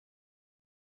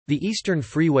The Eastern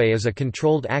Freeway is a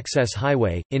controlled access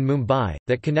highway, in Mumbai,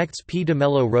 that connects P. de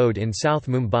Mello Road in South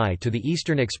Mumbai to the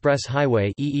Eastern Express Highway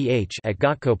at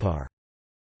Ghatkopar.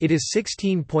 It is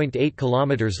 16.8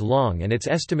 km long and its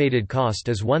estimated cost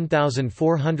is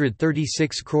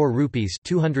 1,436 crore rupees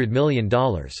 $200 million.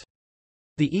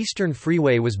 The Eastern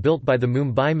Freeway was built by the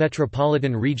Mumbai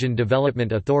Metropolitan Region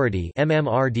Development Authority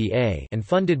 (MMRDA) and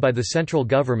funded by the central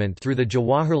government through the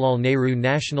Jawaharlal Nehru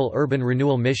National Urban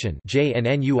Renewal Mission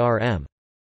 (JNNURM).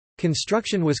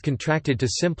 Construction was contracted to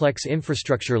Simplex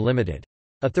Infrastructure Limited.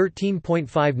 A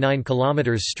 13.59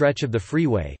 km stretch of the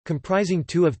freeway, comprising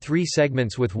two of three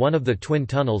segments with one of the twin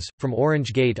tunnels, from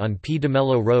Orange Gate on P. de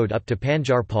Mello Road up to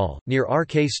Panjarpol, near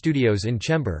RK Studios in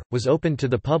Chembur, was opened to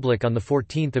the public on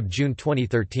 14 June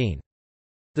 2013.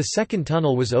 The second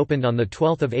tunnel was opened on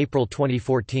 12 April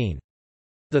 2014.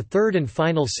 The third and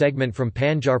final segment from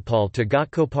Panjarpol to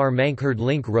Ghatkopar Mankhurd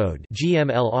Link Road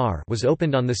was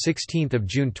opened on 16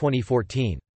 June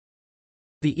 2014.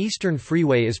 The Eastern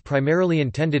Freeway is primarily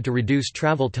intended to reduce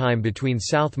travel time between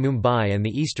South Mumbai and the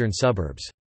eastern suburbs.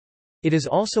 It is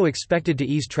also expected to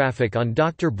ease traffic on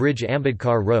Dr. Bridge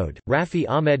Ambedkar Road, Rafi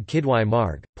Ahmed Kidwai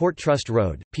Marg, Port Trust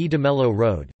Road, P. de Mello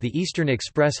Road, the Eastern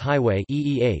Express Highway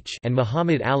and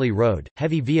Muhammad Ali Road.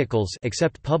 Heavy vehicles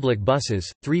except public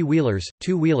buses, three-wheelers,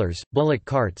 two-wheelers, bullock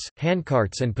carts,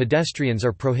 handcarts and pedestrians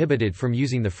are prohibited from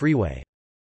using the freeway.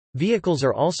 Vehicles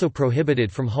are also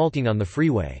prohibited from halting on the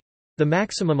freeway. The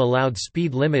maximum allowed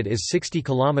speed limit is 60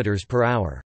 km per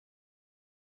hour.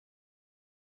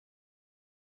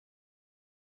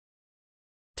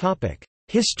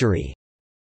 History.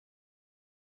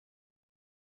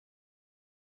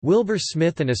 Wilbur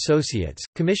Smith and Associates,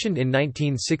 commissioned in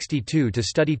 1962 to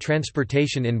study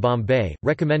transportation in Bombay,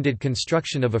 recommended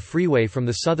construction of a freeway from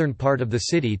the southern part of the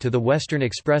city to the Western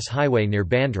Express Highway near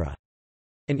Bandra.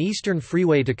 An eastern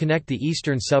freeway to connect the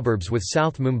eastern suburbs with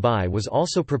South Mumbai was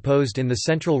also proposed in the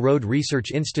Central Road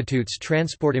Research Institute's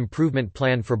Transport Improvement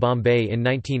Plan for Bombay in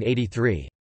 1983.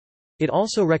 It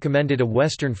also recommended a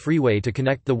western freeway to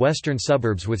connect the western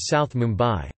suburbs with South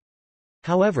Mumbai.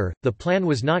 However, the plan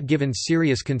was not given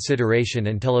serious consideration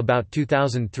until about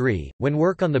 2003, when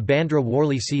work on the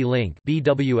Bandra-Worli Sea Link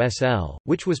 (BWSL),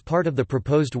 which was part of the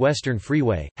proposed Western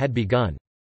Freeway, had begun.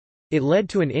 It led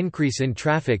to an increase in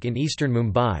traffic in eastern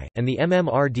Mumbai, and the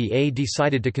MMRDA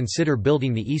decided to consider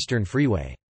building the Eastern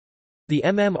Freeway. The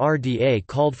MMRDA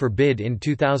called for bid in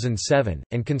 2007,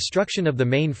 and construction of the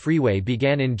main freeway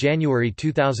began in January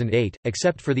 2008,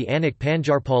 except for the Anik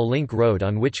Panjarpol Link Road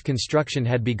on which construction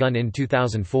had begun in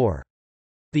 2004.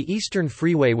 The Eastern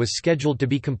Freeway was scheduled to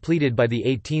be completed by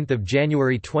 18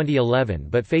 January 2011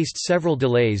 but faced several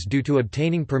delays due to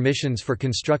obtaining permissions for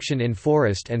construction in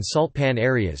forest and salt pan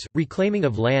areas, reclaiming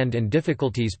of land and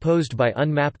difficulties posed by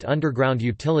unmapped underground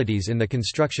utilities in the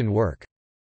construction work.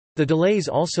 The delays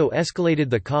also escalated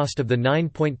the cost of the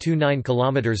 9.29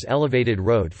 km elevated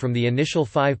road from the initial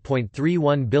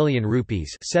 5.31 billion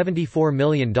rupees $74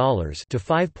 million to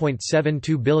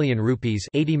 5.72 billion rupees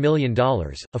 $80 million.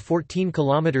 A 14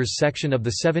 km section of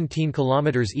the 17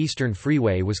 km Eastern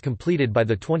Freeway was completed by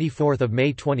 24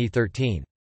 May 2013.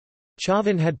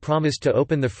 Chavan had promised to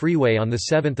open the freeway on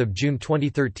 7 June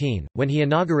 2013, when he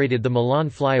inaugurated the Milan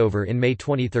flyover in May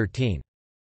 2013.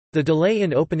 The delay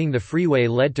in opening the freeway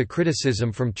led to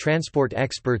criticism from transport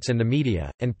experts and the media,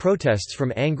 and protests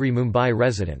from angry Mumbai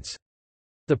residents.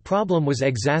 The problem was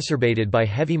exacerbated by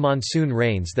heavy monsoon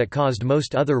rains that caused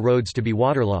most other roads to be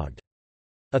waterlogged.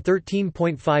 A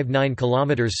 13.59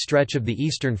 km stretch of the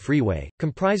Eastern Freeway,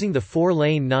 comprising the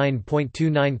 4-lane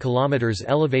 9.29 km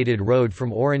elevated road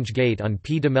from Orange Gate on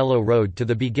P. de Mello Road to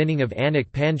the beginning of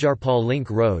Anik Panjarpol Link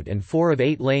Road and 4 of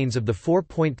 8 lanes of the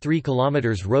 4.3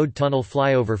 km road tunnel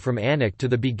flyover from Anik to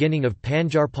the beginning of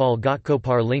Panjarpol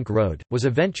Ghatkopar Link Road, was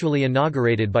eventually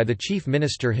inaugurated by the Chief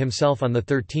Minister himself on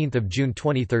 13 June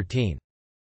 2013.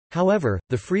 However,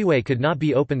 the freeway could not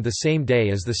be opened the same day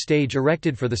as the stage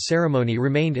erected for the ceremony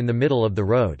remained in the middle of the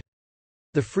road.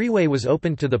 The freeway was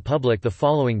opened to the public the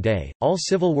following day. All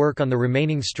civil work on the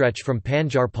remaining stretch from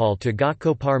Panjarpol to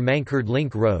Ghatkopar Mankhurd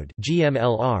Link Road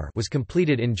was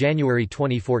completed in January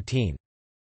 2014.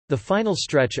 The final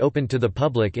stretch opened to the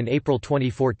public in April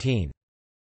 2014.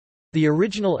 The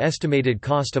original estimated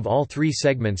cost of all three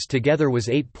segments together was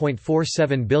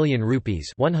 8.47 billion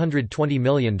rupees $120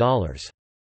 million.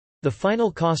 The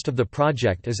final cost of the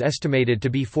project is estimated to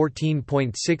be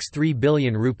 14.63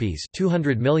 billion rupees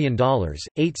 $200 million.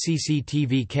 8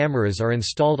 CCTV cameras are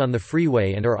installed on the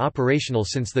freeway and are operational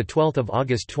since 12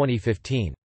 August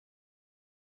 2015.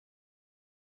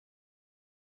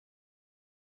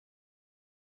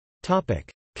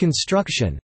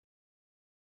 Construction.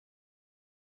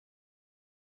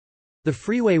 The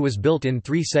freeway was built in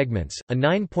 3 segments, a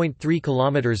 9.3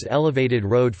 km elevated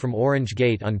road from Orange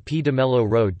Gate on P. de Mello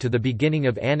Road to the beginning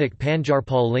of Anik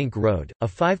Panjarpol Link Road, a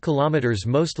 5 km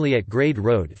mostly at grade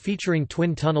road featuring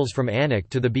twin tunnels from Anik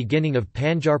to the beginning of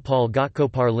Panjarpol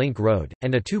Ghatkopar Link Road,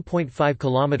 and a 2.5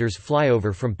 km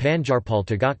flyover from Panjarpol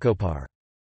to Ghatkopar.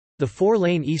 The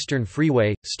 4-lane Eastern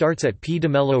Freeway starts at P. de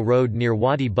Mello Road near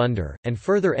Wadi Bunder, and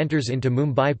further enters into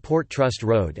Mumbai Port Trust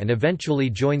Road and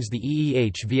eventually joins the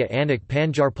EEH via Anik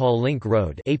Panjarpol Link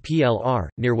Road (APLR)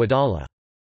 near Wadala.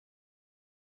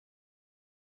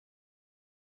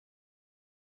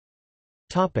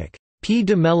 Topic: P.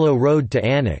 de Mello Road to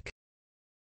Anik.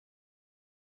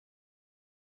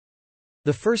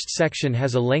 The first section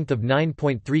has a length of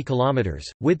 9.3 km,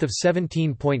 width of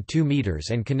 17.2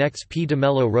 meters and connects P. de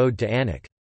Mello Road to Anik.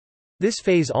 This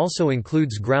phase also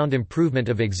includes ground improvement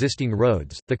of existing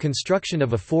roads, the construction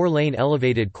of a 4-lane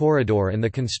elevated corridor and the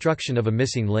construction of a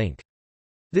missing link.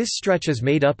 This stretch is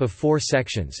made up of 4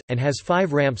 sections, and has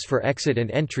 5 ramps for exit and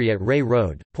entry at Ray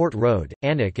Road, Port Road,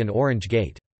 Anik and Orange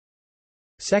Gate.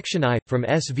 Section I, from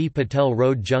S. V. Patel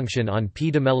Road Junction on P.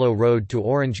 de Mello Road to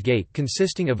Orange Gate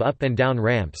consisting of up and down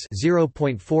ramps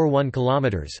 0.41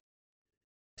 km.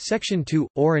 Section 2,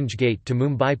 Orange Gate to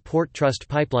Mumbai Port Trust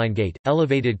Pipeline Gate,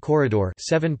 elevated corridor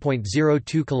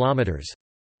 7.02 km.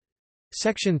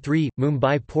 Section 3,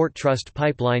 Mumbai Port Trust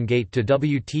Pipeline Gate to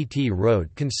WTT Road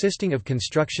consisting of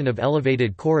construction of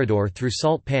elevated corridor through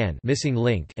Salt Pan missing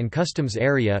link and customs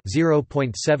area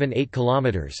 0.78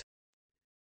 km.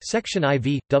 Section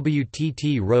IV,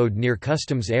 WTT Road near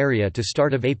Customs Area to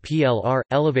start of APLR,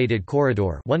 elevated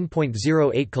corridor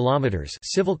 1.08 km.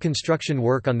 Civil construction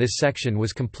work on this section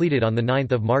was completed on 9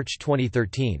 March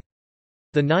 2013.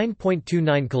 The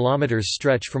 9.29 km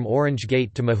stretch from Orange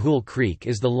Gate to Mahul Creek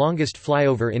is the longest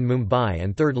flyover in Mumbai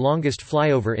and third longest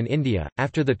flyover in India,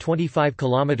 after the 25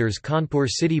 km Kanpur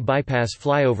City Bypass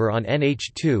flyover on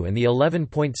NH2 and the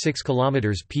 11.6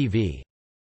 km PV.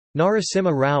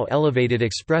 Narasimha Rao Elevated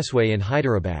Expressway in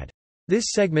Hyderabad.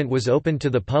 This segment was opened to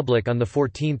the public on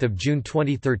 14 June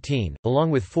 2013,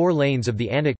 along with 4 lanes of the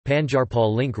Anik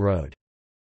Panjarpol Link Road.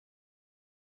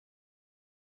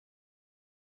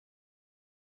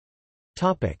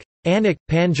 Anik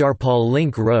Panjarpol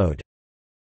Link Road.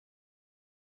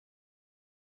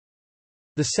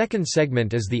 The second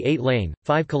segment is the 8-lane,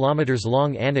 5 km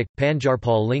long Anik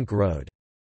Panjarpol Link Road.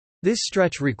 This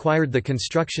stretch required the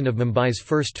construction of Mumbai's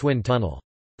first twin tunnel.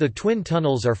 The twin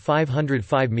tunnels are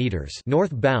 505 meters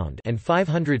northbound and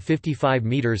 555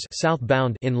 meters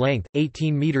southbound in length,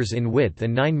 18 meters in width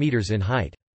and 9 meters in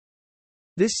height.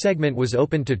 This segment was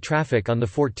opened to traffic on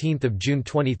 14 June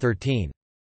 2013.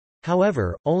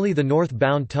 However, only the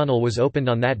northbound tunnel was opened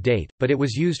on that date, but it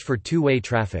was used for two-way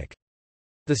traffic.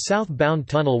 The southbound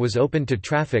tunnel was opened to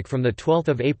traffic from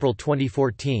 12 April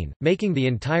 2014, making the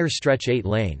entire stretch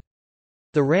 8-lane.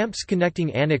 The ramps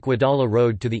connecting Anik Wadala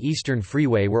Road to the Eastern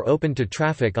Freeway were opened to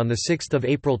traffic on 6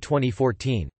 April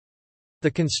 2014.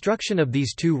 The construction of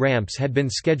these 2 ramps had been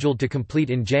scheduled to complete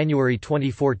in January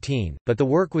 2014, but the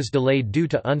work was delayed due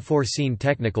to unforeseen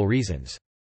technical reasons.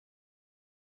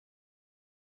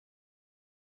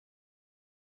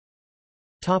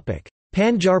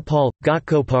 Panjarpol –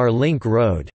 Ghatkopar Link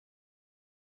Road.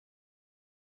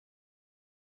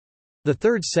 The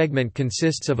third segment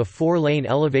consists of a 4-lane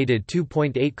elevated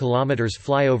 2.8 km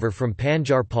flyover from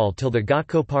Panjarpol till the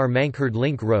Ghatkopar Mankhurd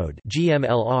Link Road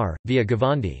 (GMLR) via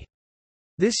Govandi.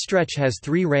 This stretch has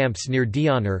 3 ramps near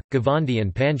Dianar, Govandi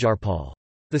and Panjarpol.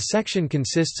 The section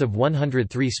consists of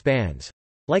 103 spans.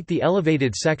 Like the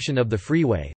elevated section of the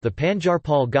freeway, the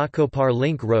Panjarpol Ghatkopar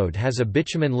Link Road has a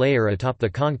bitumen layer atop the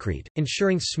concrete,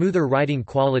 ensuring smoother riding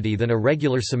quality than a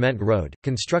regular cement road.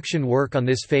 Construction work on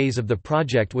this phase of the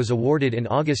project was awarded in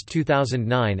August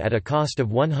 2009 at a cost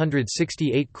of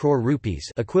 168 crore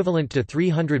rupees, equivalent to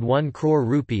 301 crore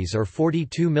rupees or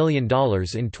 $42 million in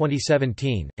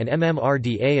 2017, and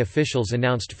MMRDA officials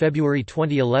announced February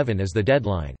 2011 as the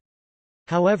deadline.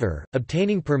 However,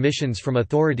 obtaining permissions from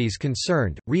authorities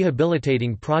concerned,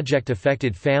 rehabilitating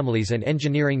project-affected families and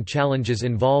engineering challenges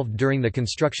involved during the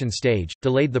construction stage,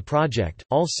 delayed the project.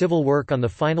 All civil work on the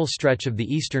final stretch of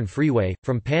the Eastern Freeway,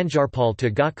 from Panjarpol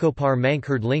to Ghatkopar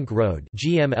Mankhurd Link Road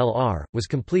 (GMLR), was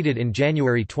completed in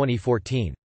January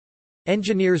 2014.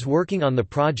 Engineers working on the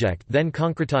project then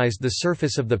concretized the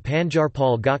surface of the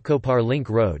Panjarpol Ghatkopar Link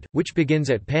Road, which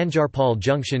begins at Panjarpol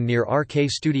Junction near RK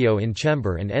Studio in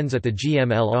Chembur and ends at the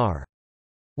GMLR.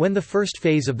 When the first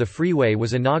phase of the freeway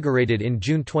was inaugurated in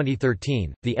June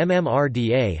 2013, the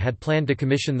MMRDA had planned to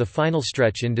commission the final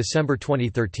stretch in December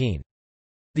 2013.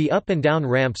 The up and down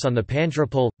ramps on the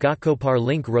Panjarpol Ghatkopar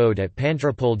link road at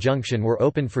Panjarpol junction were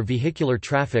opened for vehicular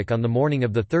traffic on the morning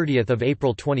of 30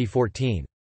 April 2014.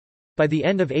 By the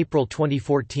end of April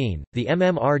 2014, the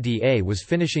MMRDA was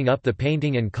finishing up the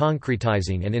painting and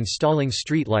concretizing and installing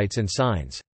streetlights and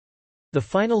signs. The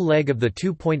final leg of the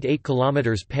 2.8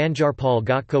 km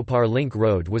Panjarpol-Ghatkopar link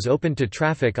road was opened to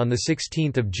traffic on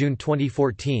 16 June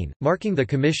 2014, marking the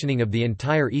commissioning of the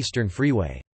entire Eastern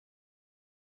Freeway.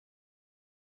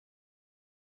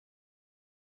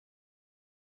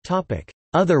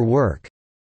 Other work.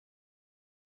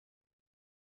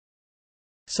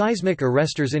 Seismic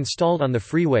arresters installed on the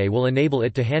freeway will enable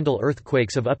it to handle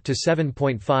earthquakes of up to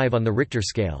 7.5 on the Richter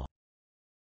scale.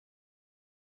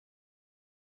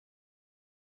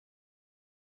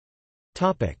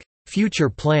 Future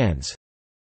plans.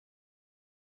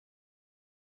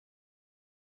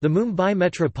 The Mumbai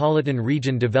Metropolitan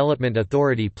Region Development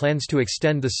Authority plans to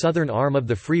extend the southern arm of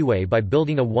the freeway by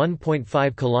building a 1.5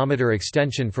 km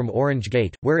extension from Orange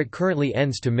Gate, where it currently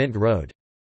ends, to Mint Road.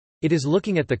 It is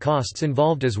looking at the costs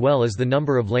involved as well as the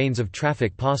number of lanes of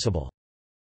traffic possible.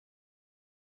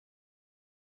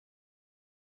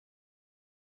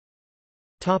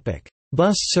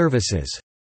 Bus services.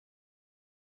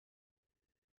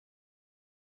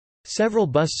 Several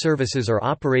bus services are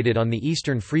operated on the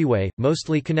Eastern Freeway,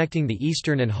 mostly connecting the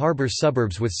eastern and harbour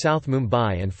suburbs with South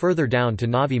Mumbai and further down to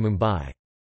Navi Mumbai.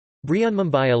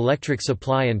 Mumbai Electric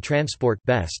Supply and Transport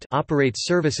 (BEST) operates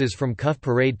services from Cuff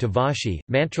Parade to Vashi,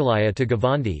 Mantralaya to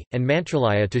Govandi, and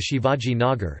Mantralaya to Shivaji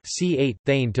Nagar C8,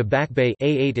 Thane to Backbay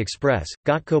A8 Express,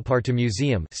 Ghatkopar to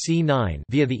Museum C9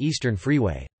 via the Eastern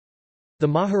Freeway. The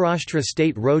Maharashtra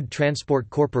State Road Transport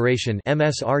Corporation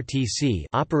 (MSRTC)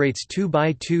 operates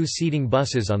 2x2 seating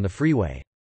buses on the freeway.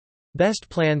 BEST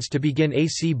plans to begin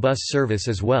AC bus service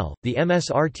as well. The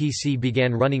MSRTC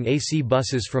began running AC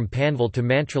buses from Panvel to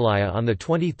Mantralaya on the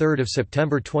 23rd of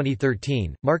September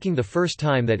 2013, marking the first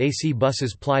time that AC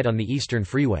buses plied on the Eastern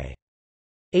Freeway.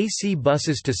 AC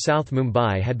buses to South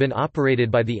Mumbai had been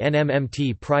operated by the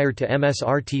NMMT prior to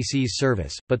MSRTC's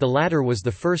service, but the latter was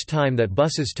the first time that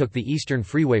buses took the Eastern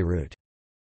Freeway route.